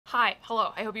Hi,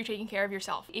 hello, I hope you're taking care of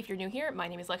yourself. If you're new here, my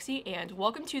name is Lexi, and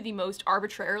welcome to the most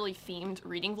arbitrarily themed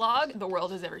reading vlog the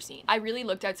world has ever seen. I really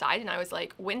looked outside and I was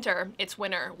like, winter, it's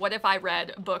winter. What if I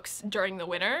read books during the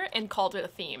winter and called it a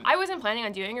theme? I wasn't planning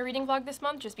on doing a reading vlog this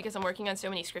month just because I'm working on so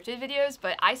many scripted videos,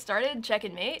 but I started Check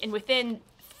and Mate, and within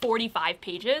 45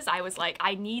 pages, I was like,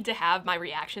 I need to have my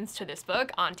reactions to this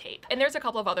book on tape. And there's a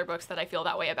couple of other books that I feel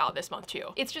that way about this month too.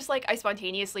 It's just like I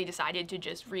spontaneously decided to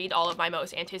just read all of my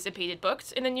most anticipated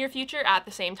books in the near future at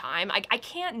the same time. I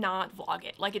can't not vlog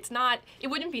it. Like it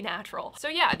wouldn't be natural. So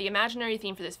yeah, the imaginary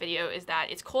theme for this video is that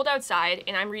it's cold outside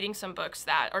and I'm reading some books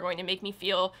that are going to make me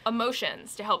feel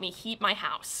emotions to help me heat my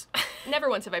house. Never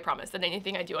once have I promised that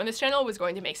anything I do on this channel was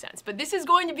going to make sense, but this is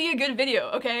going to be a good video,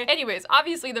 okay? Anyways,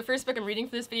 obviously the first book I'm reading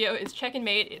for this video is Check and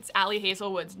Mate. It's Ali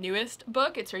Hazelwood's newest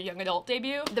book. It's her young adult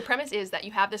debut. The premise is that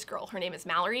you have this girl, her name is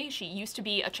Mallory. She used to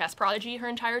be a chess prodigy her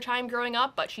entire time growing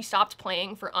up, but she stopped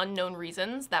playing for unknown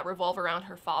reasons that revolve around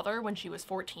her father when she was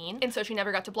 14, and so she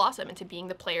never got to blossom into being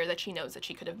the player that she knows that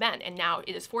she could have been, and now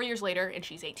it is 4 years later and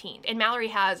she's 18. And Mallory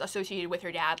has associated with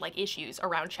her dad like issues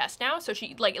around chess now, so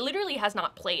she like literally has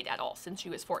not played at all since she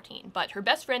was 14, but her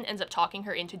best friend ends up talking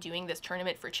her into doing this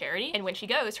tournament for charity, and when she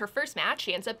goes, her first match,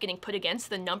 she ends up getting put against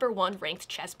the #1 ranked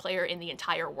chess player in the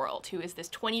entire world, who is this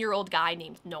 20-year-old guy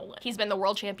named Nolan. He's been the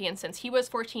world champion since he was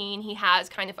 14. He has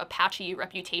kind of a patchy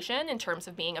reputation in terms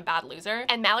of being a bad loser,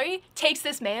 and Mallory takes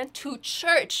this man to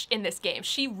church in this game.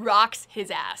 She rocks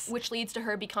his ass, which leads to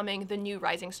her becoming the new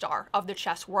rising star of the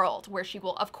chess world, where she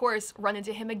will of course run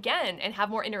into him again and have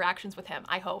more interactions with him,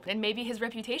 I hope. And maybe his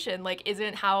reputation like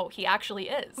isn't how he actually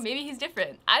is. Maybe he's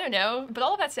different. I don't know. But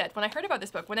all of that said, when I heard about this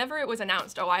book, whenever it was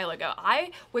announced a while ago,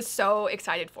 I was so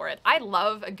excited for it. I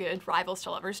love a good rivals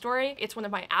to lovers story. It's one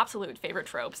of my absolute favorite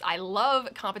tropes. I love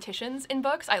competitions in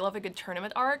books. I love a good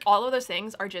tournament arc. All of those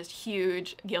things are just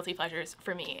huge guilty pleasures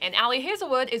for me. And Ali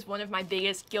Hazelwood is one of my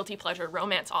biggest guilty pleasure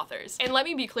romance authors. And let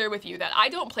me be clear with you that I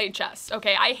don't play chess,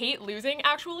 okay? I hate losing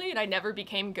actually, and I never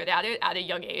became good at it at a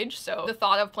young age. So the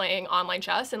thought of playing online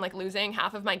chess and like losing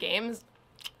half of my games,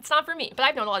 it's not for me. But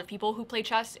I've known a lot of people who play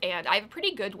chess, and I have a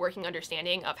pretty good working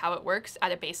understanding of how it works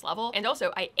at a base level. And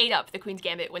also, I ate up The Queen's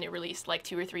Gambit when it released like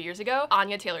 2 or 3 years ago.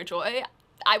 Anya Taylor-Joy,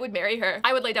 I would marry her.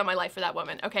 I would lay down my life for that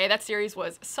woman, okay? That series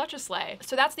was such a slay.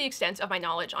 So that's the extent of my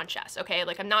knowledge on chess, okay?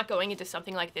 Like, I'm not going into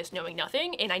something like this knowing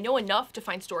nothing, and I know enough to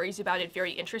find stories about it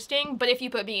very interesting, but if you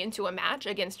put me into a match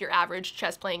against your average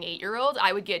chess-playing 8-year-old,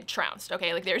 I would get trounced,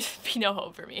 okay? Like, there's be no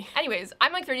hope for me. Anyways,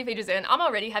 I'm like 30 pages in. I'm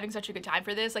already having such a good time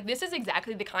for this. Like, this is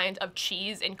exactly the kind of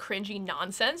cheese and cringy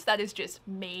nonsense that is just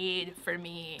made for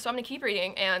me. So I'm gonna keep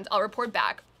reading, and I'll report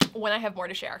back when I have more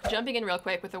to share. Jumping in real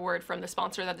quick with a word from the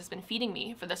sponsor that has been feeding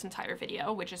me for this entire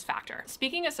video, which is Factor.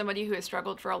 Speaking as somebody who has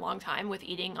struggled for a long time with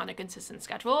eating on a consistent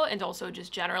schedule and also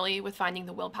just generally with finding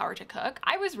the willpower to cook,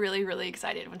 I was really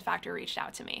excited when Factor reached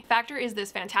out to me. Factor is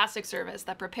this fantastic service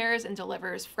that prepares and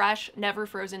delivers fresh, never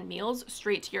frozen meals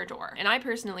straight to your door. And I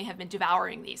personally have been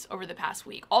devouring these over the past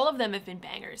week. All of them have been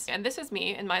bangers. And this is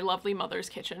me in my lovely mother's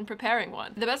kitchen preparing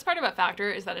one. The best part about Factor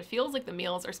is that it feels like the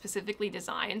meals are specifically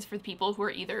designed for people who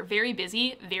are either very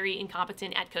busy, very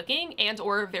incompetent at cooking, and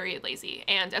or very lazy.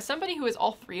 And as somebody who is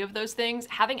all 3 of those things,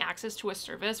 having access to a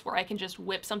service where I can just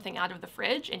whip something out of the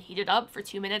fridge and heat it up for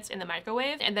 2 minutes in the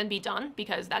microwave and then be done,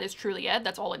 because that is truly it,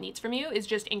 that's all it needs from you, is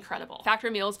just incredible.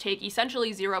 Factor meals take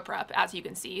essentially 0 prep, as you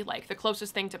can see. Like, the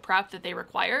closest thing to prep that they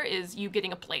require is you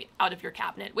getting a plate out of your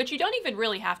cabinet, which you don't even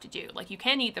really have to do. Like, you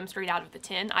can eat them straight out of the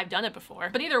tin. I've done it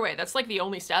before. But either way, that's like the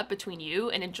only step between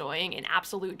you and enjoying an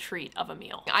absolute treat of a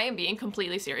meal. I am being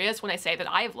completely serious when I say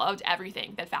that I have loved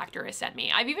everything that Factor has sent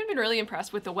me. I've even been really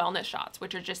impressed with the wellness shots,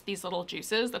 which are just these little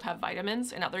juices that have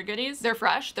vitamins and other goodies. They're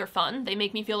fresh, they're fun, they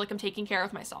make me feel like I'm taking care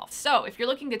of myself. So if you're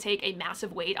looking to take a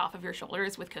massive weight off of your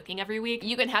shoulders with cooking every week,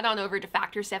 you can head on over to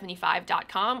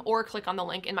factor75.com or click on the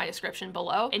link in my description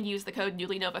below and use the code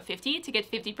NewlyNova50 to get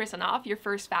 50% off your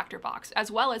first Factor box, as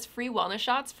well as free wellness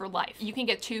shots for life. You can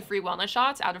get 2 free wellness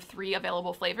shots out of 3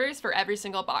 available flavors for every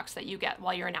single box that you get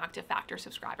while you're an active Factor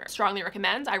subscriber. Strongly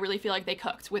recommend. I really feel like they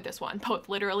cooked with this one, both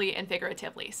literally and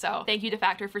figuratively. So thank you to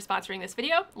Factor for sponsoring this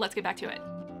video. Let's get back to it.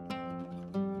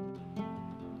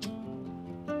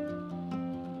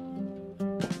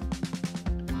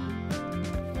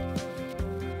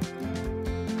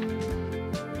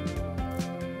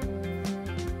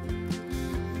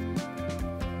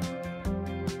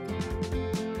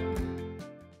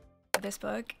 This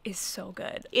book is so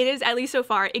good. It is, at least so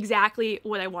far, exactly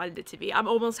what I wanted it to be. I'm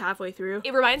almost halfway through.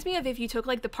 It reminds me of if you took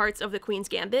like the parts of the Queen's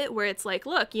Gambit where it's like,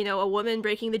 look, you know, a woman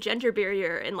breaking the gender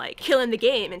barrier and like killing the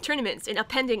game in tournaments and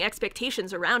upending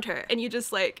expectations around her, and you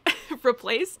just like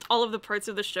replaced all of the parts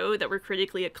of the show that were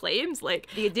critically acclaimed, like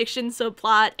the addiction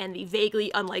subplot and the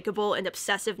vaguely unlikable and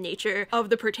obsessive nature of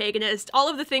the protagonist, all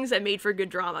of the things that made for good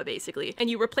drama basically, and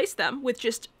you replaced them with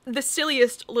just the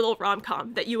silliest little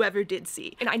rom-com that you ever did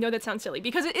see. And I know that sounds silly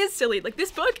because it is silly. Like,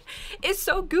 this book is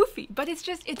so goofy, but it's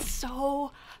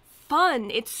so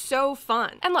fun. It's so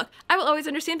fun. And look, I will always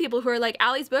understand people who are like,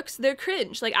 Allie's books, they're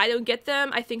cringe. Like, I don't get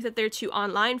them. I think that they're too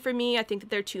online for me. I think that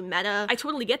they're too meta. I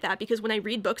totally get that because when I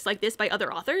read books like this by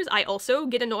other authors, I also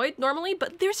get annoyed normally,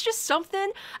 but there's just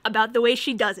something about the way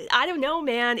she does it. I don't know,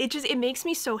 man. It makes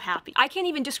me so happy. I can't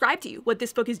even describe to you what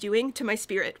this book is doing to my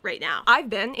spirit right now. I've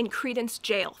been in Credence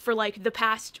jail for like the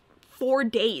past 4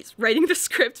 days writing the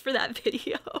script for that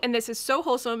video. And this is so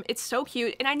wholesome. It's so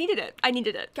cute. And I needed it. I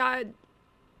needed it. God.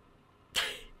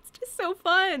 It's just so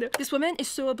fun. This woman is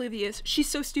so oblivious. She's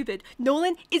so stupid.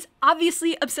 Nolan is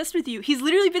obviously obsessed with you. He's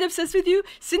literally been obsessed with you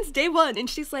since day one. And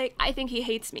she's like, I think he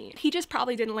hates me. He just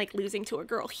probably didn't like losing to a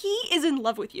girl. He is in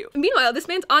love with you. Meanwhile, this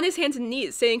man's on his hands and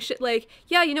knees saying shit like,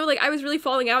 yeah, you know, like I was really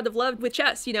falling out of love with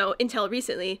chess, you know, until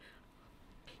recently.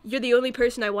 You're the only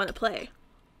person I want to play.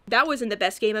 That wasn't the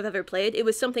best game I've ever played. It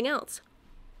was something else.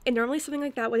 And normally something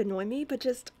like that would annoy me, but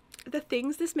just the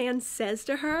things this man says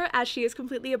to her as she is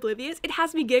completely oblivious, it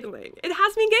has me giggling. It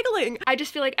has me giggling. I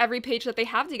just feel like every page that they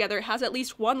have together has at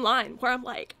least one line where I'm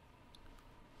like,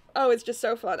 oh, it's just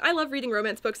so fun. I love reading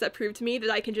romance books that prove to me that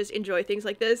I can just enjoy things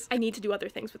like this. I need to do other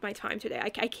things with my time today. I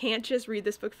can't just read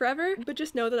this book forever, but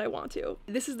just know that I want to.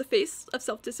 This is the face of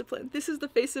self-discipline. This is the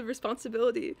face of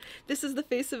responsibility. This is the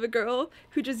face of a girl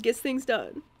who just gets things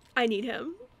done. I need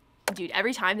him. Dude,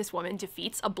 every time this woman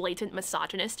defeats a blatant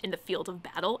misogynist in the field of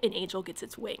battle, an angel gets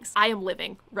its wings. I am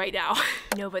living right now.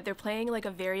 No, but they're playing like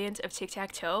a variant of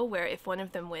tic-tac-toe where if one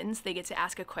of them wins, they get to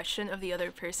ask a question of the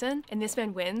other person. And this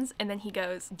man wins, and then he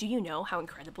goes, do you know how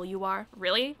incredible you are?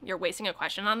 Really? You're wasting a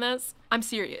question on this? I'm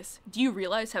serious. Do you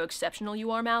realize how exceptional you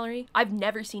are, Mallory? I've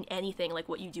never seen anything like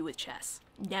what you do with chess.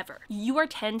 Never. You are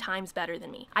 10 times better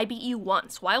than me. I beat you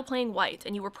once while playing white,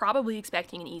 and you were probably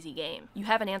expecting an easy game. You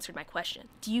haven't answered my question.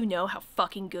 Do you know how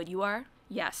fucking good you are?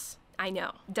 Yes, I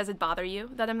know. Does it bother you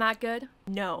that I'm that good?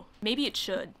 No. Maybe it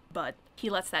should, but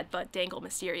he lets that butt dangle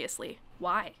mysteriously.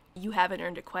 Why? You haven't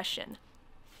earned a question.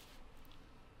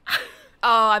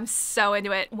 Oh, I'm so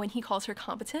into it. When he calls her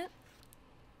competent,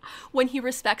 when he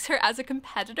respects her as a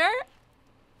competitor,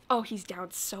 oh, he's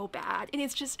down so bad. And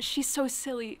it's just, she's so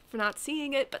silly for not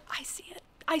seeing it, but I see it.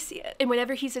 I see it. And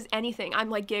whenever he says anything, I'm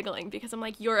like giggling because I'm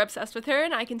like, you're obsessed with her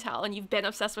and I can tell, and you've been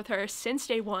obsessed with her since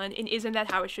day one, and isn't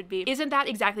that how it should be? Isn't that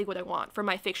exactly what I want from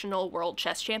my fictional world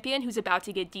chess champion who's about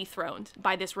to get dethroned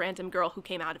by this random girl who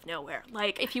came out of nowhere?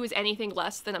 Like, if he was anything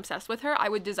less than obsessed with her, I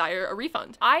would desire a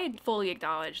refund. I fully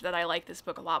acknowledge that I like this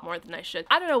book a lot more than I should.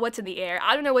 I don't know what's in the air.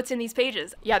 I don't know what's in these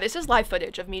pages. Yeah, this is live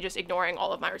footage of me just ignoring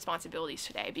all of my responsibilities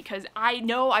today because I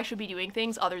know I should be doing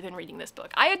things other than reading this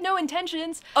book. I had no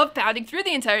intentions of pounding through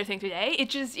the entire thing today.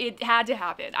 It had to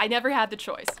happen. I never had the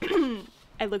choice.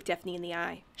 I looked Daphne in the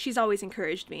eye. She's always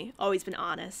encouraged me, always been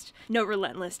honest. No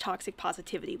relentless toxic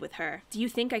positivity with her. Do you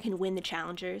think I can win the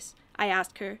challengers? I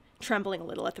asked her, trembling a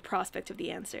little at the prospect of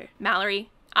the answer. Mallory,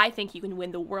 I think you can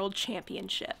win the world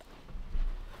championship.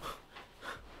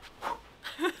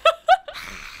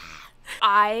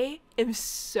 I am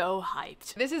so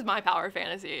hyped. This is my power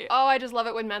fantasy. Oh, I just love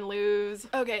it when men lose.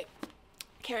 Okay,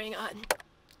 carrying on.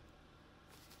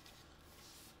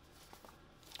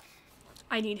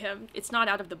 I need him. It's not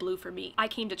out of the blue for me. I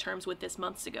came to terms with this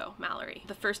months ago, Mallory.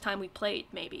 The first time we played,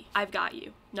 maybe. I've got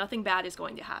you. Nothing bad is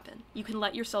going to happen. You can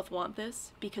let yourself want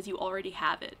this because you already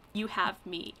have it. You have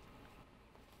me.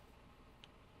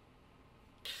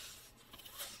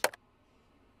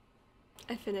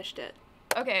 I finished it.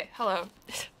 Okay, hello.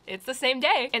 It's the same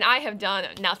day, and I have done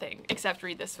nothing except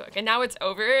read this book. And now it's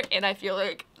over, and I feel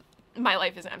like my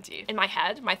life is empty. In my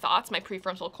head, my thoughts, my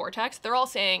prefrontal cortex, they're all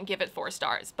saying give it 4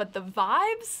 stars. But the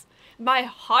vibes, my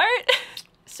heart,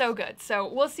 so good. So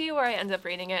we'll see where I end up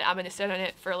reading it. I'm gonna sit on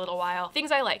it for a little while. Things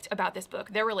I liked about this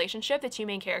book, their relationship, the 2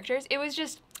 main characters, it was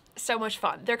just so much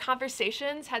fun. Their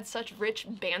conversations had such rich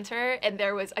banter, and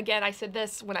there was, again, I said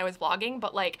this when I was vlogging,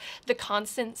 but like the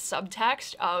constant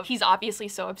subtext of he's obviously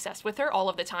so obsessed with her all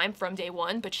of the time from day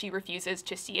one, but she refuses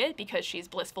to see it because she's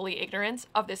blissfully ignorant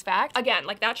of this fact. Again,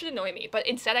 like that should annoy me, but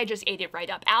instead I just ate it right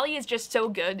up. Allie is just so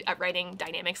good at writing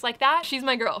dynamics like that. She's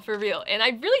my girl, for real. And I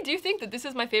really do think that this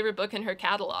is my favorite book in her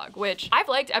catalog, which I've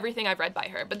liked everything I've read by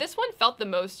her, but this one felt the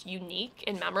most unique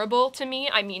and memorable to me.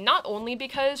 I mean, not only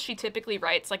because she typically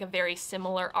writes like a very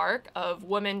similar arc of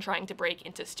woman trying to break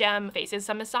into STEM, faces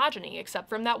some misogyny, except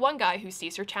from that one guy who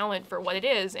sees her talent for what it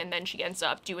is, and then she ends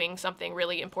up doing something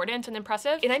really important and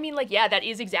impressive. And I mean, like, yeah, that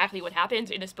is exactly what happens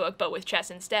in this book, but with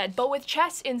chess instead.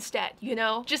 You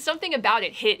know? Just something about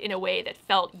it hit in a way that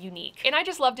felt unique. And I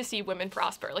just love to see women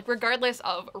prosper, like regardless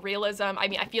of realism. I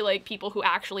mean, I feel like people who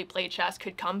actually play chess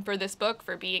could come for this book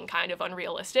for being kind of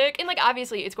unrealistic. And like,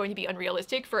 obviously it's going to be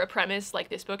unrealistic for a premise like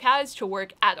this book has to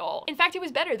work at all. In fact, it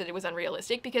was better that it was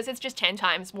unrealistic because it's just 10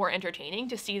 times more entertaining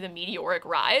to see the meteoric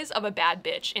rise of a bad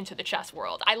bitch into the chess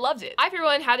world. I loved it. I, for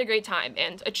one, had a great time,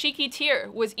 and a cheeky tear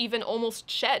was even almost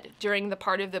shed during the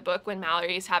part of the book when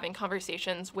Mallory's having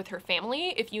conversations with her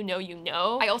family. If you know, you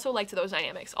know. I also liked those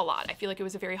dynamics a lot. I feel like it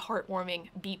was a very heartwarming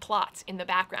B-plot in the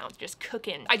background, just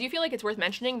cooking. I do feel like it's worth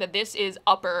mentioning that this is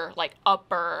upper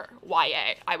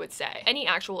YA, I would say. Any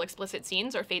actual explicit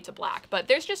scenes are fade to black, but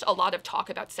there's just a lot of talk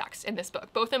about sex in this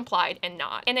book, both implied and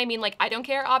not. And I mean, like, I don't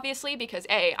care, obviously, because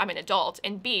A, I'm an adult,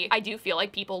 and B, I do feel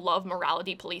like people love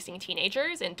morality policing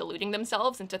teenagers and deluding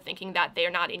themselves into thinking that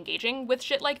they're not engaging with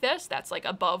shit like this that's like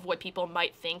above what people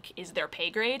might think is their pay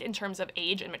grade in terms of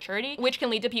age and maturity, which can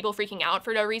lead to people freaking out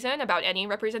for no reason about any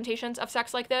representations of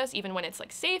sex like this, even when it's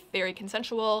like safe, very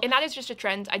consensual. And that is just a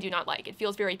trend I do not like. It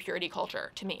feels very purity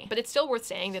culture to me. But it's still worth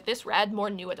saying that this read more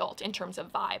new adult in terms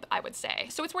of vibe, I would say.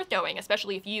 So it's worth knowing,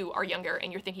 especially if you are younger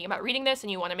and you're thinking about reading this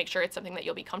and you want to make sure it's something that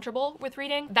you'll be comfortable with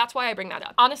reading. That's why I bring that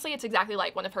up. Honestly, it's exactly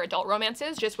like one of her adult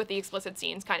romances, just with the explicit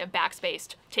scenes kind of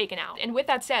backspaced, taken out. And with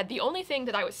that said, the only thing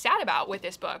that I was sad about with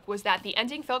this book was that the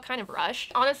ending felt kind of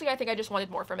rushed. Honestly, I think I just wanted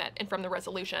more from it and from the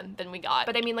resolution than we got.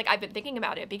 But I mean, like, I've been thinking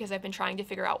about it because I've been trying to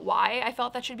figure out why I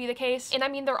felt that should be the case. And I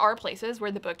mean, there are places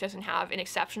where the book doesn't have an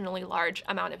exceptionally large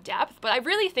amount of depth, but I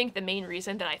really think the main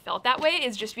reason that I felt that way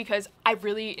is just because I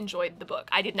really enjoyed the book.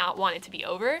 I did not want it to be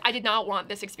over. I did not want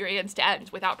this experience to end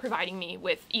without providing me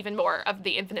with even more of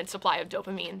the infinite supply of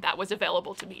dopamine that was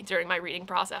available to me during my reading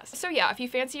process. So yeah, if you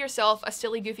fancy yourself a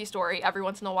silly, goofy story every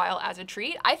once in a while as a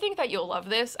treat, I think that you'll love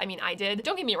this. I mean, I did.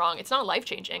 Don't get me wrong, it's not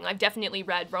life-changing. I've definitely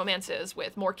read romances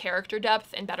with more character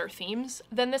depth and better themes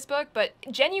than this book, but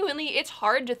genuinely, it's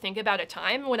hard to think about a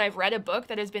time when I've read a book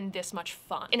that has been this much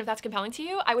fun. And if that's compelling to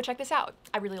you, I would check this out.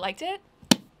 I really liked it.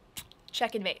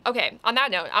 Check and mate. Okay, on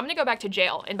that note, I'm gonna go back to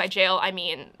jail. And by jail, I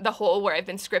mean the hole where I've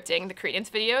been scripting the Credence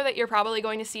video that you're probably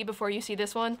going to see before you see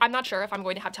this one. I'm not sure if I'm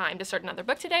going to have time to start another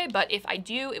book today, but if I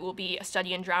do, it will be A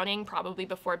Study in Drowning, probably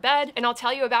before bed. And I'll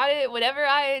tell you about it whenever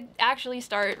I actually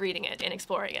start reading it and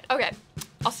exploring it. Okay,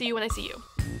 I'll see you when I see you.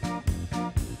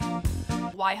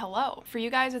 Why hello. For you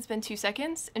guys, it's been 2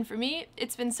 seconds, and for me,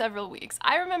 it's been several weeks.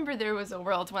 I remember there was a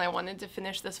world when I wanted to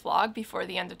finish this vlog before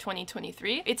the end of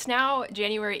 2023. It's now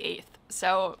January 8th.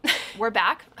 So we're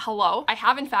back. Hello. I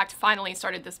have in fact finally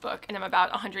started this book and I'm about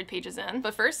 100 pages in.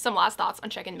 But first, some last thoughts on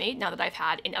Check and Mate now that I've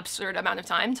had an absurd amount of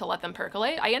time to let them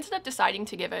percolate. I ended up deciding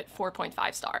to give it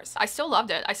 4.5 stars. I still loved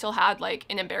it. I still had like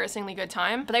an embarrassingly good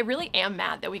time, but I really am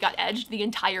mad that we got edged the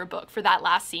entire book for that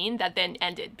last scene that then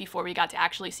ended before we got to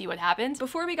actually see what happened,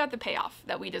 before we got the payoff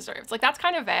that we deserved. Like, that's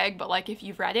kind of vague, but like if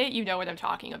you've read it, you know what I'm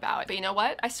talking about. But you know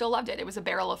what? I still loved it. It was a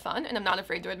barrel of fun and I'm not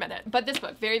afraid to admit it. But this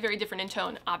book, very, very different in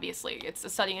tone, obviously. It's A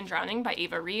Study in Drowning by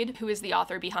Ava Reed, who is the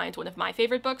author behind one of my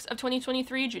favorite books of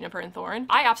 2023, Juniper and Thorn.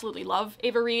 I absolutely love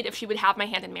Ava Reed. If she would have my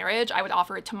hand in marriage, I would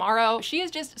offer it tomorrow. She is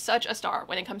just such a star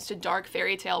when it comes to dark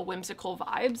fairy tale whimsical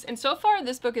vibes. And so far,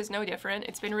 this book is no different.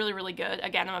 It's been really, really good.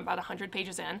 Again, I'm about 100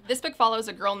 pages in. This book follows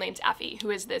a girl named Effie,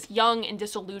 who is this young and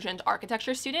disillusioned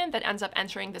architecture student that ends up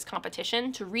entering this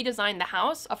competition to redesign the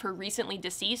house of her recently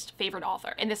deceased favorite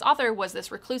author. And this author was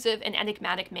this reclusive and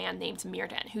enigmatic man named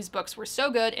Mirden, whose books were so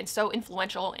good and so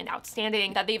influential and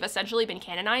outstanding that they've essentially been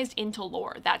canonized into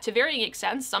lore that, to varying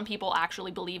extents, some people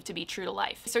actually believe to be true to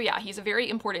life. So yeah, he's a very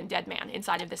important dead man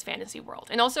inside of this fantasy world.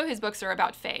 And also his books are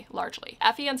about fae, largely.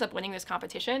 Effie ends up winning this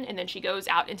competition, and then she goes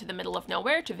out into the middle of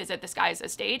nowhere to visit this guy's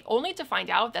estate, only to find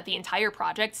out that the entire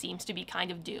project seems to be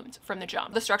kind of doomed from the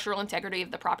jump. The structural integrity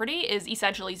of the property is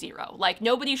essentially zero. Like,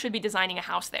 nobody should be designing a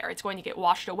house there. It's going to get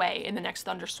washed away in the next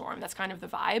thunderstorm. That's kind of the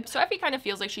vibe. So Effie kind of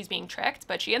feels like she's being tricked,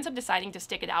 but she ends up deciding to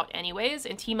stick it out anyways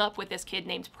and team up with this kid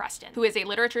named Preston, who is a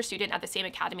literature student at the same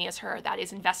academy as her that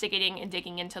is investigating and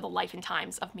digging into the life and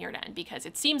times of Myrden, because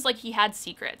it seems like he had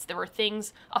secrets. There were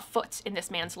things afoot in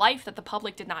this man's life that the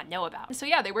public did not know about. So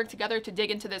yeah, they work together to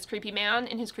dig into this creepy man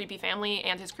and his creepy family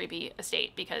and his creepy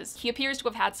estate, because he appears to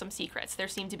have had some secrets. There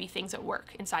seem to be things at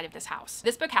work inside of this house.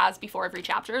 This book has, before every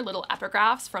chapter, little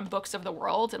epigraphs from books of the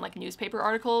world and like newspaper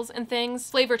articles and things.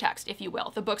 Flavor text, if you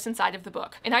will, the books inside of the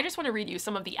book. And I just want to read you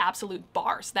some of the absolute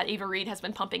bars that Ava Reid has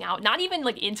been pumping out, not even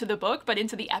like into the book, but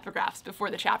into the epigraphs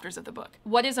before the chapters of the book.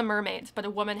 What is a mermaid but a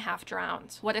woman half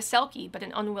drowned? What a selkie but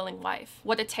an unwilling wife?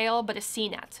 What a tale but a sea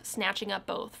net, snatching up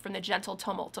both from the gentle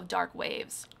tumult of dark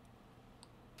waves?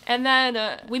 And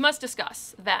then we must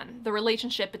discuss, then, the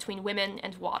relationship between women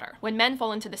and water. When men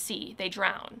fall into the sea, they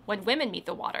drown. When women meet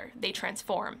the water, they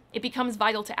transform. It becomes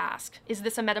vital to ask, is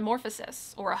this a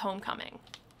metamorphosis or a homecoming?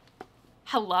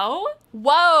 Hello?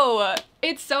 Whoa!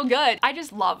 It's so good. I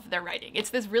just love their writing. It's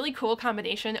this really cool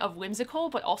combination of whimsical,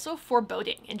 but also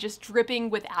foreboding and just dripping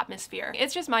with atmosphere.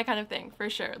 It's just my kind of thing, for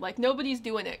sure. Like, nobody's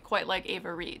doing it quite like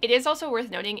Ava Reid. It is also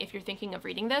worth noting, if you're thinking of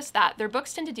reading this, that their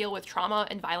books tend to deal with trauma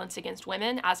and violence against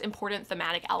women as important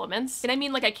thematic elements. And I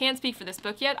mean, like, I can't speak for this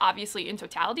book yet, obviously in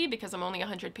totality, because I'm only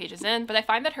 100 pages in, but I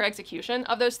find that her execution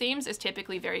of those themes is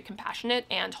typically very compassionate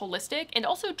and holistic, and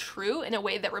also true in a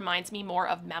way that reminds me more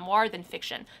of memoir than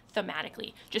fiction,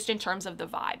 thematically, just in terms of the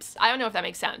vibes. I don't know if that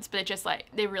makes sense, but it just like,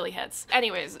 it really hits.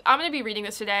 Anyways, I'm gonna be reading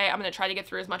this today. I'm gonna try to get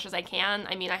through as much as I can.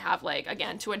 I mean, I have like,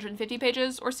 again, 250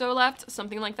 pages or so left,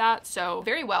 something like that. So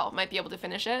very well might be able to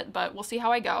finish it, but we'll see how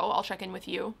I go. I'll check in with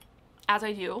you as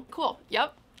I do. Cool.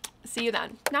 Yep. See you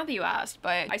then. Not that you asked,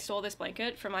 but I stole this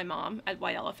blanket from my mom at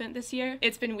White Elephant this year.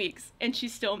 It's been weeks and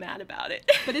she's still mad about it.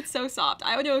 But it's so soft.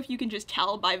 I don't know if you can just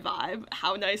tell by vibe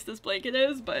how nice this blanket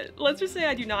is, but let's just say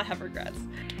I do not have regrets.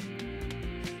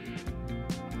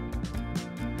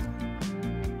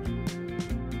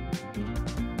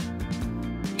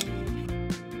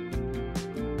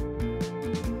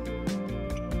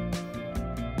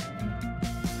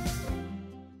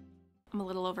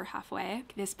 Over halfway.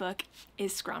 This book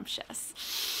is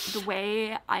scrumptious. The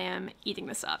way I am eating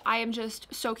this up, I am just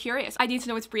so curious. I need to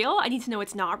know it's real. I need to know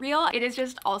it's not real. It is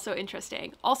just also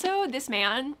interesting. Also, this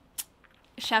man,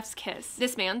 chef's kiss.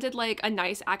 This man did like a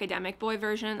nice academic boy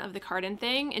version of the Carden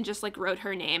thing and just like wrote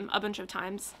her name a bunch of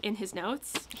times in his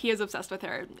notes. He is obsessed with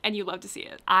her and you love to see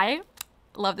it. I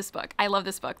love this book. I love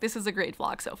this book. This is a great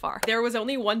vlog so far. There was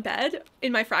only one bed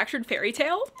in my fractured fairy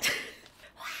tale.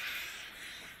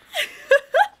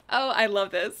 Oh, I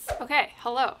love this. Okay,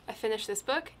 hello. I finished this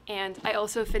book and I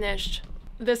also finished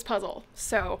this puzzle.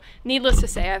 So needless to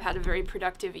say, I've had a very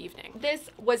productive evening.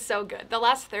 This was so good. The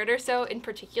last third or so in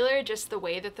particular, just the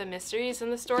way that the mysteries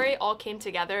in the story all came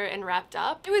together and wrapped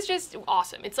up, it was just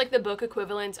awesome. It's like the book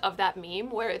equivalent of that meme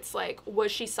where it's like,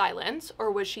 was she silent or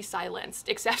was she silenced?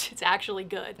 Except it's actually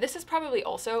good. This is probably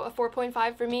also a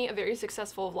 4.5 for me, a very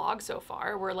successful vlog so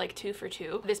far. We're like 2 for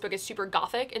 2. This book is super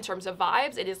gothic in terms of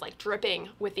vibes. It is like dripping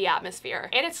with the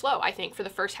atmosphere. And it's slow, I think, for the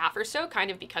first half or so,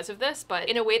 kind of because of this, but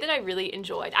in a way that I really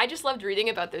enjoyed. I just loved reading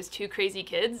about those two crazy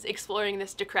kids exploring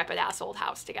this decrepit ass old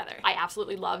house together. I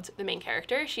absolutely loved the main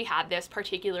character. She had this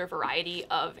particular variety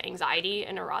of anxiety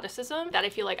and eroticism that I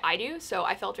feel like I do, so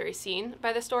I felt very seen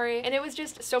by the story, and it was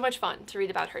just so much fun to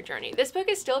read about her journey. This book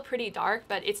is still pretty dark,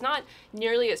 but it's not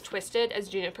nearly as twisted as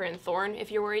Juniper and Thorn,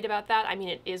 if you're worried about that. I mean,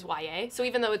 it is YA, so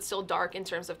even though it's still dark in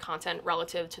terms of content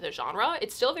relative to the genre,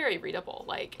 it's still very readable.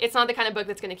 Like, it's not the kind of book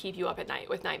that's gonna keep you up at night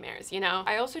with nightmares, you know?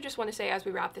 I also just want to say, as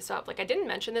we wrap this up, like, I didn't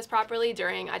mention this properly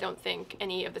during, I don't think,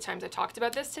 any of the times I talked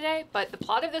about this today, but the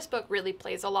plot of this book really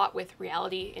plays a lot with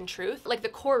reality and truth. Like, the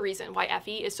core reason why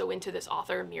Effie is so into this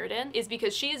author, Myrden, is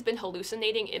because she has been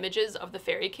hallucinating images of the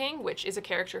Fairy King, which is a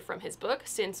character from his book,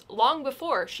 since long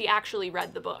before she actually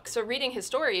read the book. So reading his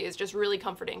story is just really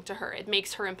comforting to her. It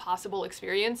makes her impossible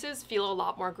experiences feel a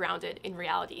lot more grounded in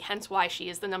reality, hence why she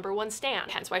is the #1 stan,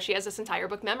 hence why she has this entire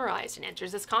book memorized and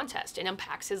enters this contest and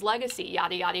unpacks his legacy,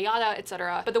 yada yada yada,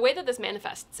 etc. But the way that this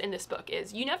manifests in this book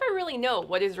is you never really know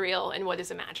what is real and what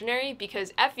is imaginary,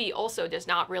 because Effie also does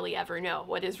not really ever know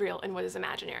what is real and what is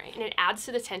imaginary, and it adds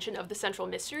to the tension of the central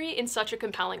mystery in such a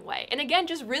compelling way, and again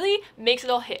just really makes it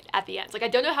all hit at the end. Like, I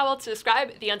don't know how else to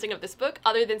describe the ending of this book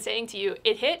other than saying to you,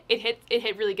 it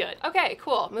hit really good. Okay,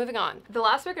 cool, moving on. The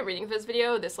last book I'm reading for this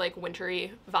video, this like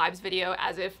wintry vibes video,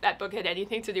 as if that book had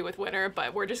anything to do with winter,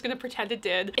 but we're just gonna pretend it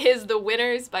did, is The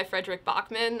Winners by Frederick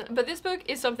Bachman. But this book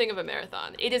is something of a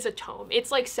marathon. It is a tome. home.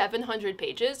 It's like 700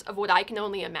 pages of what I can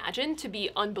only imagine to be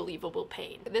unbelievable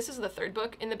pain. This is the third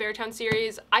book in the Beartown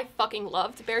series. I fucking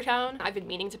loved Beartown. I've been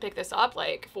meaning to pick this up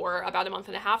like for about a month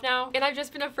and a half now, and I've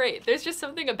just been afraid. There's just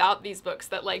something about these books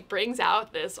that like brings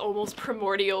out this almost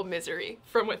primordial misery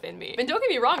from within me. And don't get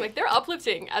me wrong, like they're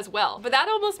uplifting as well, but that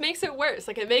almost makes it worse.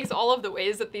 Like it makes all of the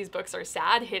ways that these books are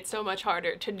sad hit so much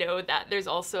harder to know that there's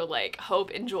also like hope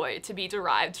and joy to be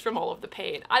derived from all of the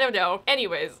pain. I don't know.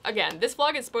 Anyways, again, this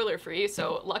vlog is spoiler free,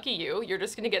 so lucky you, you're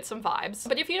just gonna get some vibes.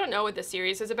 But if you don't know what this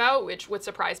series is about, which would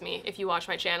surprise me if you watch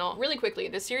my channel, really quickly,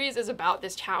 this series is about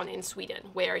this town in Sweden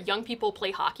where young people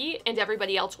play hockey and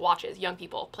everybody else watches young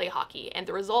people play hockey, and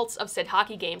the results of said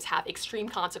hockey games have extreme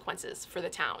consequences for the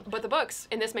town. But the books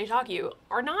in this Meishaku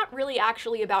are not really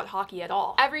actually about hockey at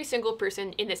all. Every single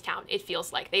person in this town, it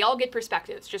feels like, they all get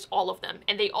perspectives, just all of them,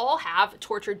 and they all have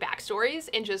tortured backstories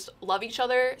and just love each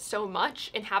other so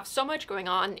much and have so much going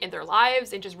on in their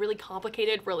lives and just really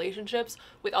complicated relationships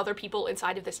with other people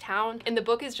inside of this town. And the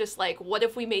book is just like, what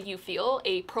if we made you feel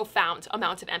a profound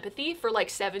amount of empathy for like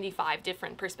 75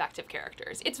 different perspective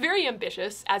characters? It's very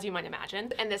ambitious, as you might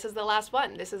imagine, and this is the last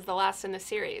one. This is the last in the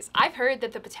series. I've heard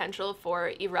that the potential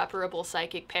for irreparable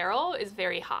psychic peril is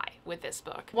very high with this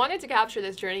book. Wanted to capture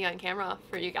this journey on camera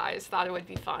for you guys. Thought it would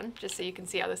be fun, just so you can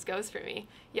see how this goes for me.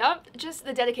 Yep, just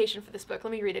the dedication for this book.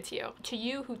 Let me read it to you. To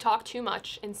you who talk too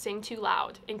much and sing too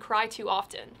loud and cry too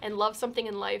often and love something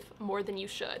in life more than you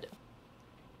should.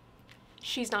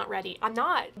 She's not ready. I'm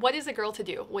not. What is a girl to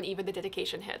do when even the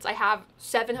dedication hits? I have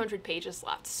 700 pages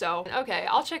left, so okay,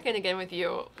 I'll check in again with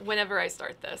you whenever I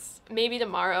start this. Maybe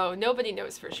tomorrow, nobody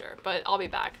knows for sure, but I'll be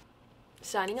back.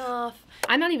 Signing off.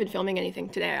 I'm not even filming anything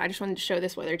today. I just wanted to show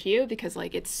this weather to you because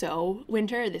like it's so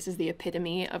winter. This is the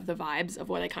epitome of the vibes of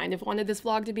what I kind of wanted this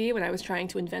vlog to be when I was trying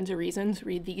to invent a reason to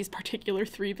read these particular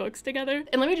 3 books together.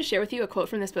 And let me just share with you a quote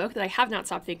from this book that I have not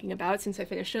stopped thinking about since I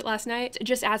finished it last night,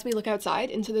 just as we look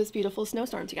outside into this beautiful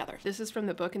snowstorm together. This is from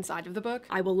the book inside of the book.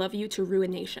 I will love you to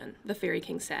ruination, the Fairy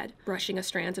King said, brushing a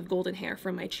strand of golden hair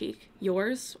from my cheek.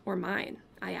 Yours or mine?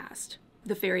 I asked.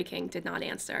 The Fairy King did not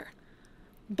answer.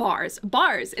 Bars.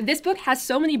 Bars! This book has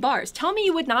so many bars. Tell me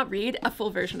you would not read a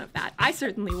full version of that. I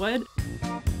certainly would.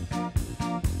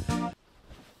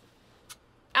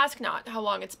 Ask not how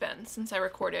long it's been since I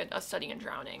recorded A Study in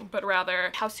Drowning, but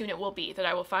rather how soon it will be that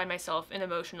I will find myself in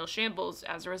emotional shambles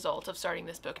as a result of starting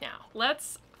this book now.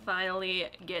 Let's finally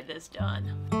get this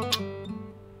done.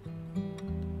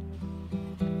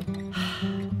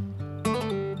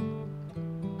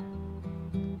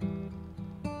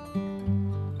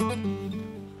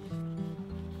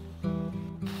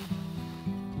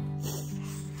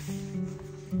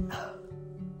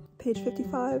 Page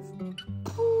 55.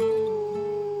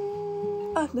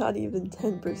 I'm not even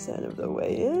 10% of the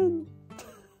way in.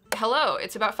 Hello,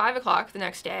 it's about 5 o'clock the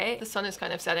next day. The sun is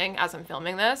kind of setting as I'm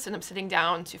filming this, and I'm sitting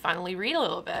down to finally read a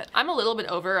little bit. I'm a little bit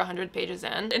over 100 pages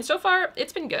in, and so far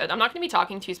it's been good. I'm not going to be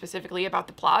talking too specifically about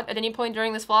the plot at any point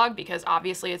during this vlog because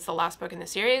obviously it's the last book in the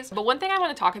series, but one thing I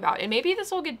want to talk about, and maybe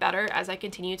this will get better as I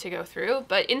continue to go through,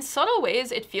 but in subtle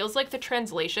ways it feels like the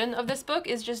translation of this book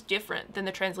is just different than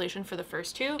the translation for the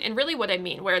first 2. And really what I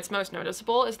mean, where it's most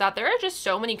noticeable, is that there are just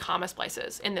so many comma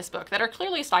splices in this book that are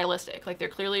clearly stylistic, like they're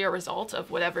clearly a result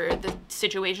of whatever the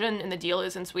situation and the deal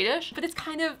is in Swedish, but it's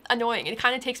kind of annoying. It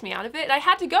kind of takes me out of it. And I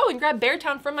had to go and grab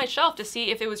Beartown from my shelf to see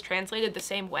if it was translated the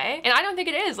same way. And I don't think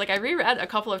it is. Like I reread a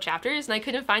couple of chapters and I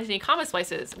couldn't find any comma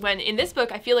splices, when in this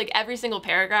book, I feel like every single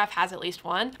paragraph has at least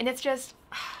one. And it's just,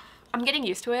 I'm getting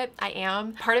used to it. I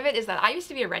am. Part of it is that I used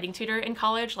to be a writing tutor in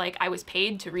college. Like I was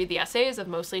paid to read the essays of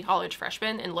mostly college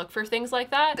freshmen and look for things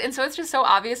like that. And so it's just so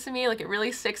obvious to me, like it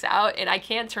really sticks out, and I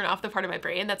can't turn off the part of my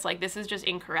brain that's like, this is just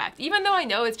incorrect. Even though I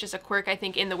know it's just a quirk, I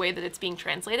think, in the way that it's being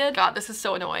translated. God, this is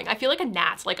so annoying. I feel like a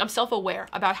gnat. Like I'm self-aware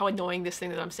about how annoying this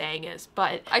thing that I'm saying is,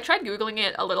 but I tried Googling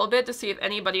it a little bit to see if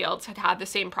anybody else had had the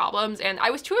same problems, and I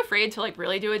was too afraid to like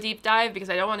really do a deep dive because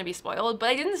I don't want to be spoiled, but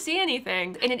I didn't see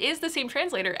anything. And it is the same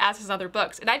translator as his other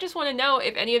books. And I just want to know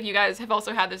if any of you guys have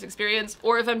also had this experience,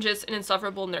 or if I'm just an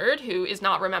insufferable nerd who is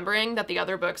not remembering that the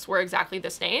other books were exactly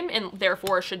the same and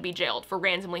therefore should be jailed for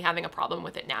randomly having a problem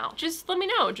with it now. Just let me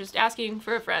know. Just asking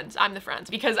for a friend. I'm the friend,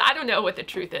 because I don't know what the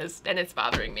truth is and it's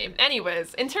bothering me.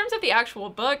 Anyways, in terms of the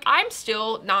actual book, I'm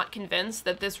still not convinced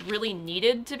that this really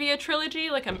needed to be a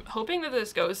trilogy. Like I'm hoping that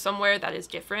this goes somewhere that is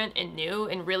different and new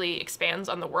and really expands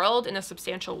on the world in a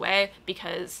substantial way,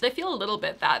 because I feel a little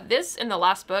bit that this and the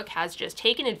last book has just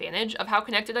taken advantage of how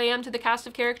connected I am to the cast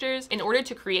of characters in order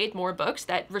to create more books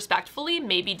that respectfully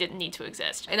maybe didn't need to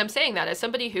exist. And I'm saying that as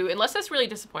somebody who, unless this really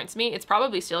disappoints me, it's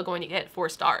probably still going to get 4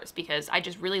 stars because I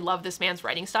just really love this man's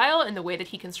writing style and the way that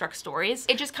he constructs stories.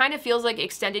 It just kind of feels like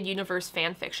extended universe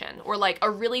fan fiction, or like a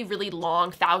really, really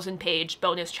long 1,000-page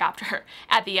bonus chapter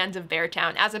at the end of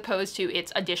Beartown, as opposed to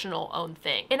its additional own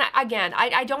thing. And again,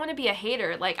 I don't want to be a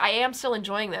hater. Like, I am still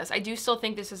enjoying this. I do still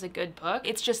think this is a good book.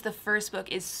 It's just the first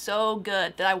book is so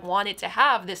good that I want it to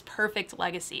have this perfect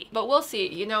legacy. But we'll see.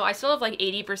 You know, I still have like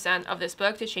 80% of this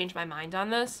book to change my mind on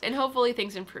this, and hopefully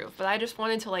things improve. But I just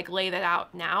wanted to like lay that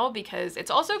out now because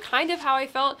it's also kind of how I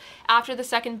felt after the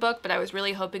second book, but I was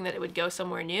really hoping that it would go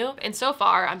somewhere new. And so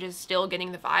far, I'm just still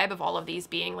getting the vibe of all of these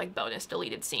being like bonus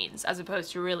deleted scenes as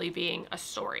opposed to really being a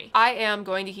story. I am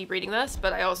going to keep reading this,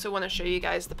 but I also want to show you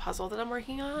guys the puzzle that I'm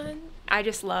working on. I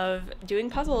just love doing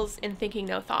puzzles and thinking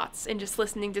no thoughts and just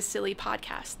listening to silly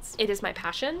podcasts. It is my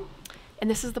passion, and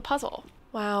this is the puzzle.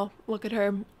 Wow, look at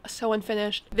her, so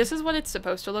unfinished. This is what it's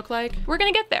supposed to look like. We're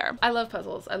gonna get there. I love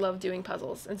puzzles. I love doing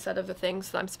puzzles instead of the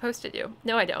things that I'm supposed to do.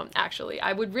 No, I don't, actually.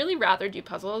 I would really rather do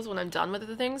puzzles when I'm done with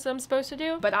the things that I'm supposed to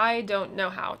do, but I don't know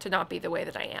how to not be the way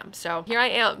that I am. So here I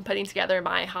am putting together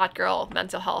my hot girl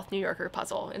mental health New Yorker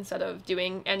puzzle instead of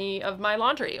doing any of my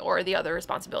laundry or the other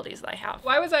responsibilities that I have.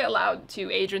 Why was I allowed to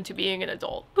age into being an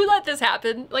adult? Who let this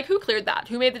happen? Like, who cleared that?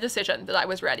 Who made the decision that I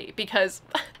was ready? Because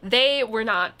they were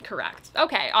not correct.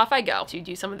 Okay, off I go to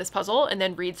do some of this puzzle and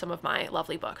then read some of my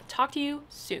lovely book. Talk to you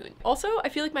soon. Also, I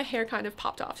feel like my hair kind of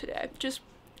popped off today. Just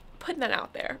putting that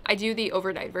out there. I do the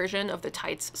overnight version of the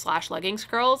tights/leggings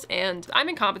curls, and I'm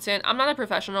incompetent. I'm not a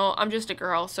professional. I'm just a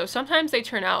girl. So sometimes they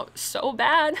turn out so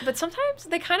bad, but sometimes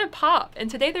they kind of pop. And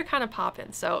today they're kind of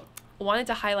popping. So wanted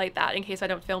to highlight that in case I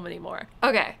don't film anymore.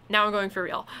 Okay, now I'm going for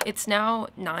real. It's now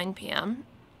 9 p.m.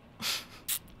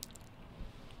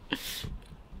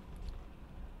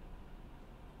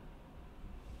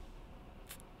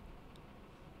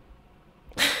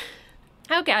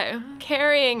 Okay,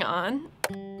 carrying on.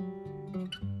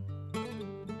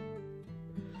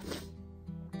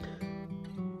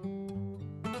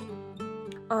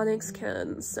 Onyx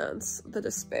can sense the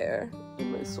despair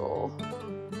in my soul.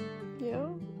 Yeah?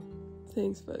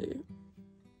 Thanks, buddy.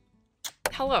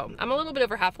 Hello, I'm a little bit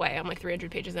over halfway. I'm like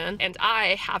 300 pages in, and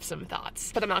I have some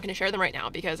thoughts, but I'm not going to share them right now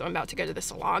because I'm about to go to the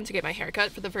salon to get my hair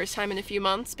cut for the first time in a few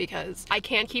months because I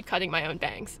can't keep cutting my own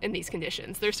bangs in these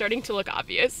conditions. They're starting to look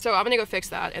obvious. So I'm going to go fix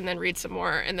that and then read some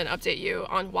more and then update you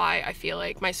on why I feel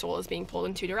like my soul is being pulled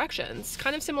in 2 directions.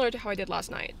 Kind of similar to how I did last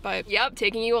night, but yep,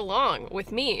 taking you along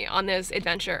with me on this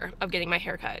adventure of getting my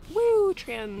hair cut. Woo,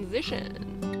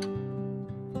 transition.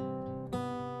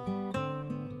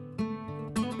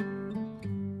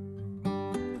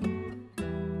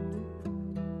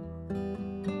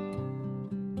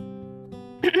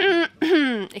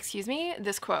 Excuse me,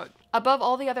 this quote. Above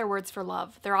all the other words for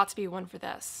love, there ought to be one for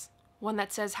this. One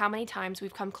that says how many times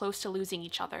we've come close to losing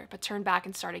each other, but turn back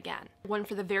and start again. One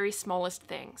for the very smallest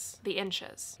things, the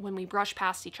inches, when we brush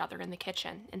past each other in the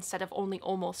kitchen instead of only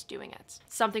almost doing it.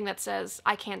 Something that says,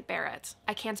 I can't bear it.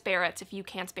 I can't bear it if you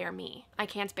can't bear me. I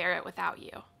can't bear it without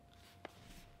you.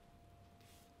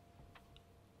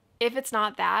 If it's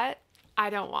not that, I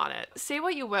don't want it. Say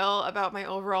what you will about my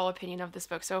overall opinion of this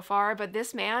book so far, but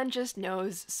this man just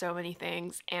knows so many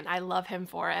things and I love him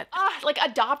for it. Like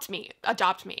adopt me.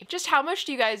 Adopt me. Just how much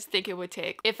do you guys think it would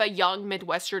take if a young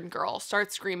Midwestern girl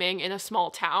starts screaming in a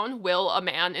small town? Will a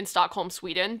man in Stockholm,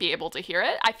 Sweden be able to hear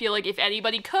it? I feel like if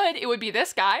anybody could, it would be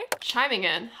this guy. Chiming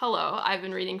in. Hello, I've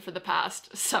been reading for the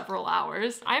past several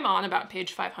hours. I'm on about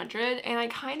page 500 and I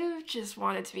kind of just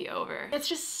want it to be over. It's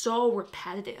just so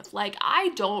repetitive. Like, I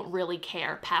don't really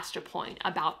care past a point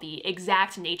about the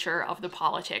exact nature of the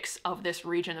politics of this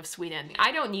region of Sweden.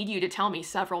 I don't need you to tell me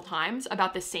several times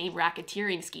about the same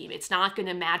racketeering scheme. It's not going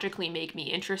to magically make me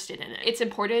interested in it. It's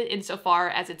important insofar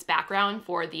as its background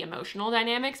for the emotional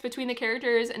dynamics between the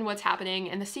characters and what's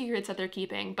happening and the secrets that they're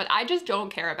keeping, but I just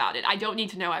don't care about it. I don't need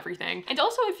to know everything. And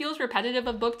also it feels repetitive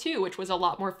of book 2, which was a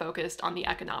lot more focused on the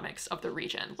economics of the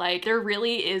region. Like, there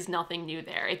really is nothing new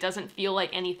there. It doesn't feel like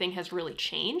anything has really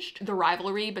changed. The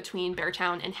rivalry between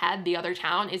Beartown and Head, the other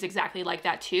town, is exactly like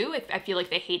that too. I feel like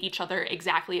they hate each other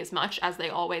exactly as much as they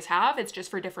always have. It's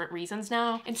just for different reasons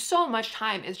now. And so much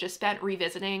time is just spent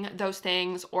revisiting those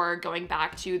things or going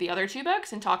back to the other 2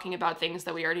 books and talking about things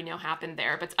that we already know happened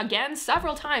there. But again,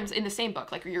 several times in the same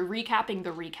book, like you're recapping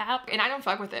the recap, and I don't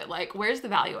fuck with it. Like, where's the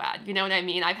value add? You know what I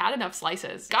mean? I've had enough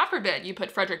slices. God forbid you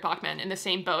put Frederick Bachman in the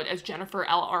same boat as Jennifer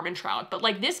L. Armentrout, but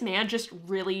like, this man just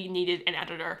really needed an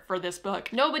editor for this book.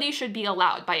 Nobody should be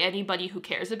allowed by any anybody who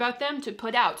cares about them to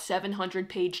put out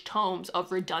 700-page tomes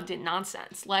of redundant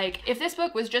nonsense. Like, if this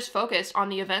book was just focused on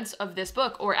the events of this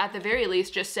book, or at the very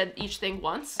least just said each thing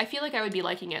once, I feel like I would be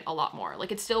liking it a lot more.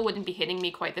 Like, it still wouldn't be hitting me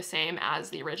quite the same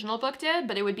as the original book did,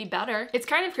 but it would be better. It's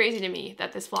kind of crazy to me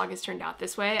that this vlog has turned out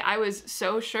this way. I was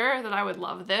so sure that I would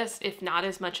love this, if not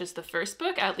as much as the first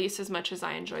book, at least as much as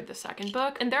I enjoyed the second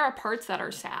book. And there are parts that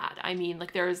are sad. I mean,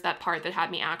 like, there was that part that had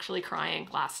me actually crying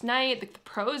last night. Like, the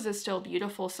prose is still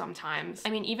beautiful sometimes. I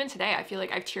mean, even today, I feel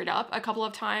like I've teared up a couple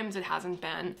of times. It hasn't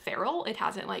been feral. It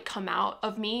hasn't like come out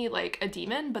of me like a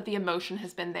demon, but the emotion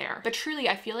has been there. But truly,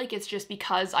 I feel like it's just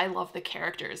because I love the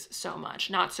characters so much,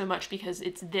 not so much because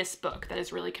it's this book that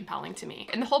is really compelling to me.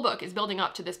 And the whole book is building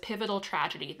up to this pivotal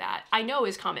tragedy that I know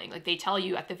is coming. Like, they tell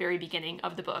you at the very beginning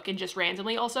of the book, and just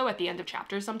randomly also at the end of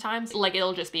chapters sometimes. Like,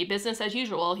 it'll just be business as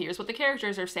usual. Here's what the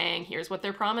characters are saying. Here's what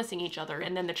they're promising each other.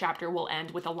 And then the chapter will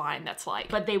end with a line that's like,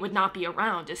 but they would not be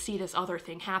around to see this other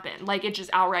thing happen. Like, it just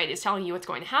outright is telling you what's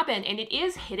going to happen, and it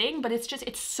is hitting, but it's just,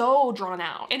 it's so drawn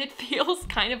out, and it feels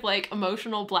kind of like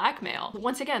emotional blackmail.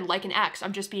 Once again, like an ex,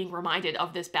 I'm just being reminded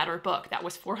of this better book that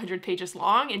was 400 pages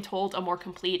long and told a more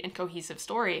complete and cohesive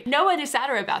story. No one is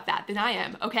sadder about that than I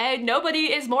am, okay?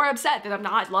 Nobody is more upset that I'm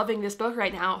not loving this book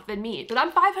right now than me. But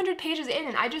I'm 500 pages in,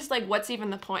 and I just like, what's even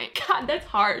the point? God, that's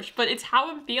harsh, but it's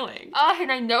how I'm feeling.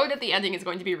 And I know that the ending is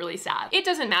going to be really sad. It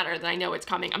doesn't matter that I know it's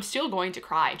coming. I'm still going to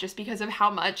cry just because of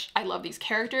how much I love these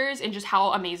characters and just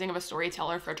how amazing of a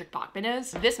storyteller Frederick Bachman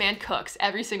is. This man cooks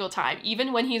every single time,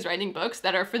 even when he's writing books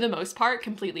that are for the most part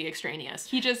completely extraneous.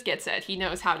 He just gets it. He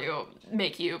knows how to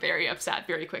make you very upset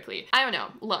very quickly. I don't know.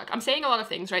 Look, I'm saying a lot of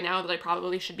things right now that I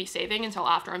probably should be saving until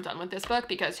after I'm done with this book,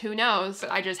 because who knows,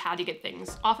 but I just had to get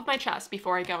things off of my chest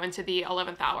before I go into the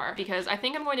 11th hour, because I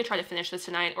think I'm going to try to finish this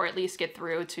tonight, or at least get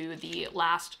through to the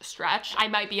last stretch. I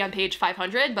might be on page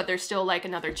 500, but there's still like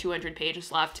another 200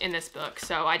 pages left in this book,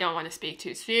 so I don't want to speak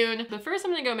too soon. But first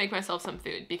I'm gonna go make myself some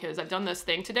food, because I've done this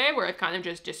thing today where I've kind of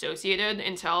just dissociated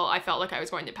until I felt like I was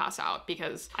going to pass out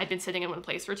because I'd been sitting in one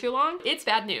place for too long. It's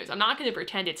bad news. I'm not gonna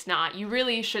pretend it's not. You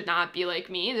really should not be like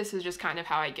me. This is just kind of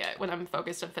how I get when I'm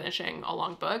focused on finishing a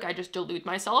long book. I just delude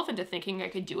myself into thinking I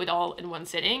could do it all in one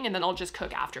sitting, and then I'll just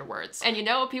cook afterwards. And you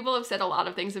know, people have said a lot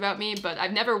of things about me, but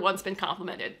I've never once been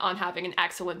complimented on having an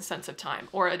excellent sense of time,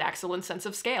 or an excellent sense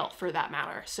of scale for that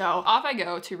matter. So off I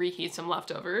go to reheat some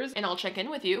leftovers, and I'll check in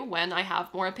with you when I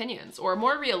have more opinions, or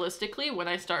more realistically, when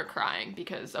I start crying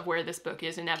because of where this book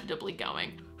is inevitably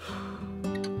going.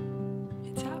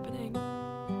 It's happening.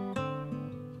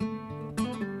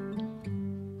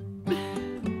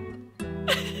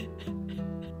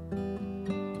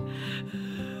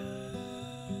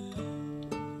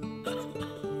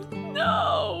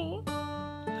 No!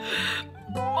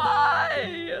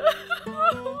 Why?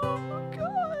 Oh,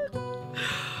 God.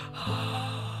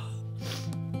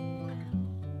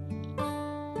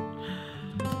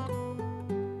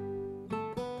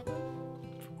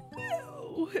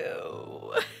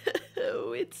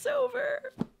 It's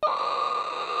over.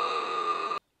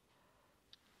 Oh,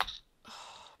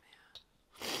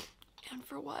 man. And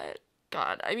for what?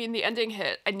 God, I mean, the ending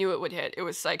hit. I knew it would hit. It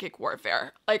was psychic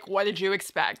warfare. Like, what did you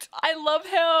expect? I love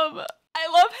him. I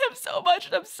love him so much,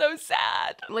 and I'm so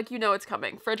sad. Like, you know it's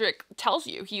coming. Frederick tells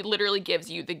you. He literally gives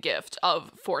you the gift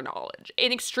of foreknowledge.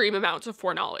 In extreme amounts of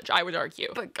foreknowledge, I would argue.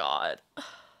 But God.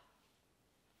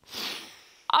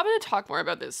 I'm gonna talk more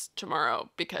about this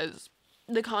tomorrow, because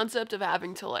the concept of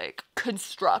having to like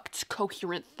construct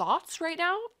coherent thoughts right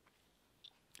now,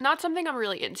 not something I'm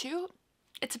really into.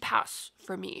 It's a pass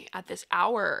for me at this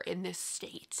hour in this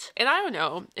state. And I don't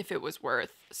know if it was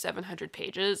worth 700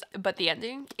 pages, but the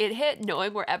ending, it hit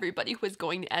knowing where everybody was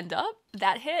going to end up.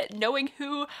 That hit knowing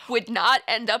who would not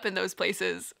end up in those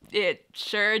places. It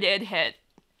sure did hit.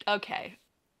 Okay.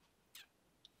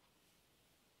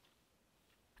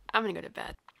 I'm gonna go to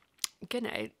bed. Good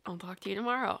night. I'll talk to you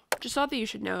tomorrow. Just thought that you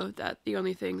should know that the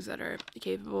only things that are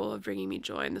capable of bringing me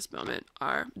joy in this moment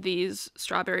are these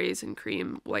strawberries and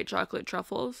cream white chocolate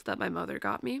truffles that my mother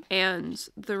got me, and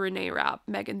the Renee Rapp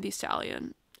Megan Thee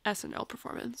Stallion SNL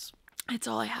performance. It's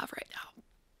all I have right now.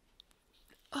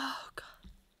 Oh, God.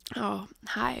 Oh,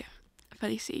 hi.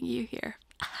 Funny seeing you here.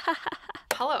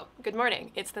 Hello, good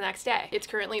morning. It's the next day. It's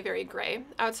currently very gray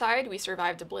outside. We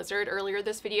survived a blizzard earlier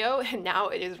this video, and now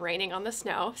it is raining on the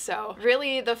snow. So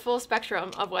really the full spectrum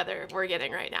of weather we're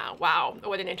getting right now. Wow,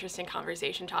 what an interesting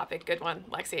conversation topic. Good one,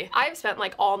 Lexi. I've spent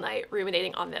like all night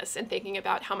ruminating on this and thinking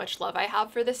about how much love I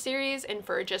have for this series and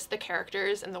for just the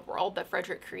characters and the world that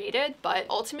Frederick created. But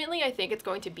ultimately, I think it's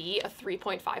going to be a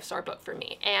 3.5-star book for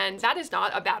me. And that is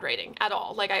not a bad rating at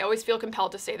all. Like, I always feel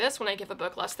compelled to say this when I give a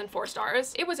book less than 4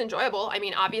 stars. It was enjoyable. I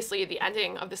mean, obviously Obviously, the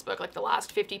ending of this book, like the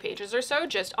last 50 pages or so,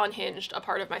 just unhinged a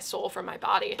part of my soul from my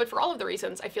body. But for all of the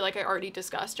reasons I feel like I already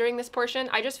discussed during this portion,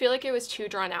 I just feel like it was too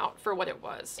drawn out for what it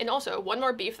was. And also, one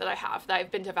more beef that I have that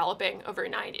I've been developing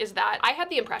overnight is that I had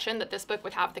the impression that this book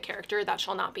would have the character that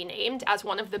shall not be named as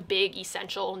one of the big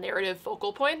essential narrative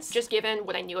focal points, just given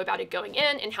what I knew about it going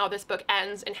in and how this book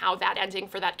ends and how that ending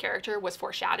for that character was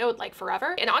foreshadowed like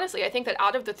forever. And honestly, I think that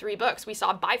out of the 3 books, we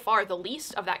saw by far the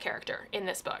least of that character in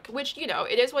this book, which, you know,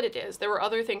 it is what it is. There were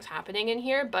other things happening in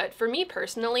here, but for me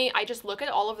personally, I just look at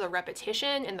all of the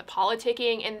repetition and the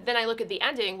politicking, and then I look at the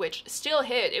ending, which still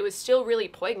hit. It was still really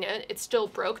poignant. It still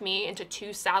broke me into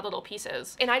 2 sad little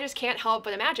pieces. And I just can't help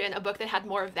but imagine a book that had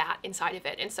more of that inside of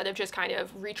it instead of just kind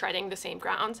of retreading the same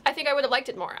ground. I think I would have liked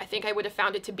it more. I think I would have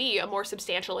found it to be a more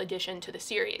substantial addition to the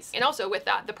series. And also with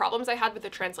that, the problems I had with the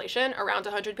translation around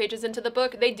 100 pages into the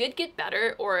book, they did get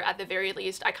better, or at the very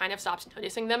least, I kind of stopped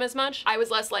noticing them as much. I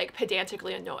was less like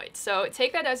pedantically annoyed. So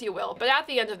take that as you will. But at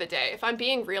the end of the day, if I'm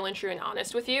being real and true and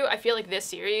honest with you, I feel like this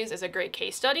series is a great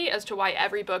case study as to why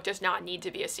every book does not need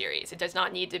to be a series. It does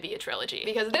not need to be a trilogy,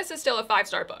 because this is still a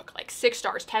 5-star book, like 6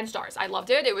 stars, 10 stars. I loved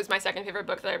it. It was my second favorite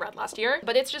book that I read last year,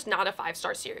 but it's just not a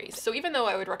 5-star series. So even though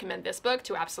I would recommend this book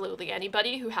to absolutely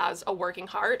anybody who has a working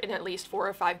heart and at least 4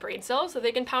 or 5 brain cells that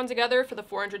they can pound together for the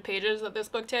 400 pages that this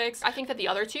book takes, I think that the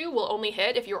other 2 will only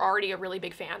hit if you're already a really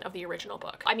big fan of the original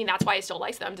book. I mean, that's why I still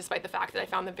like them, despite the fact that I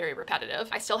found them very repetitive.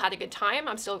 I still had a good time.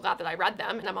 I'm still glad that I read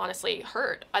them, and I'm honestly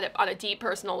hurt on a deep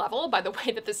personal level by the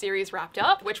way that the series wrapped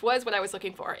up, which was what I was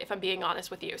looking for, if I'm being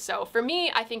honest with you. So for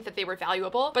me, I think that they were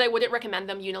valuable, but I wouldn't recommend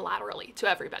them unilaterally to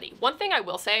everybody. One thing I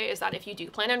will say is that if you do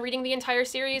plan on reading the entire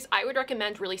series, I would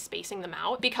recommend really spacing them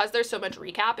out, because there's so much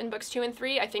recap in books 2 and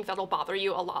 3. I think that'll bother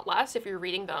you a lot less if you're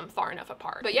reading them far enough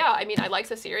apart. But yeah, I mean, I like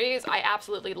the series. I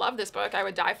absolutely love this book. I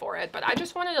would die for it, but I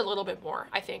just wanted a little bit more,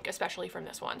 I think, especially from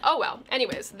this one. Oh well.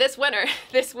 Anyways, this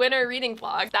winter reading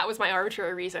vlog, that was my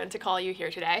arbitrary reason to call you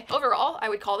here today. Overall, I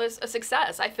would call this a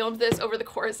success. I filmed this over the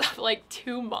course of like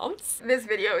 2 months. This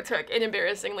video took an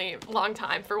embarrassingly long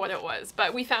time for what it was,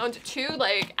 but we found 2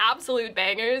 like absolute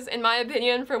bangers in my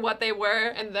opinion for what they were,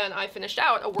 and then I finished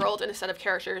out a world and a set of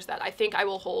characters that I think I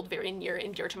will hold very near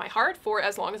and dear to my heart for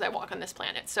as long as I walk on this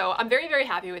planet. So I'm very, very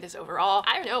happy with this overall.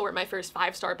 I don't know where my first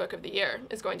 5-star book of the year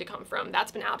is going to come from.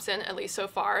 That's been absent, at least so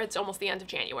far. It's almost the end of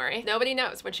January. Nobody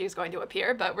knows when she's going to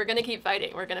appear, but we're gonna keep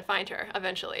fighting. We're gonna find her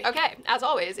eventually. Okay, as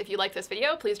always, if you like this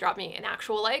video, please drop me an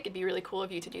actual like. It'd be really cool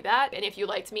of you to do that. And if you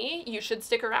liked me, you should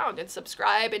stick around and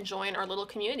subscribe and join our little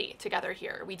community together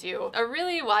here. We do a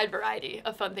really wide variety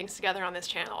of fun things together on this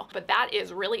channel, but that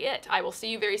is really it. I will see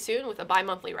you very soon with a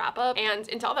bi-monthly wrap up. And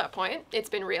until that point, it's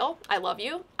been real. I love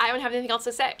you. I don't have anything else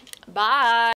to say. Bye.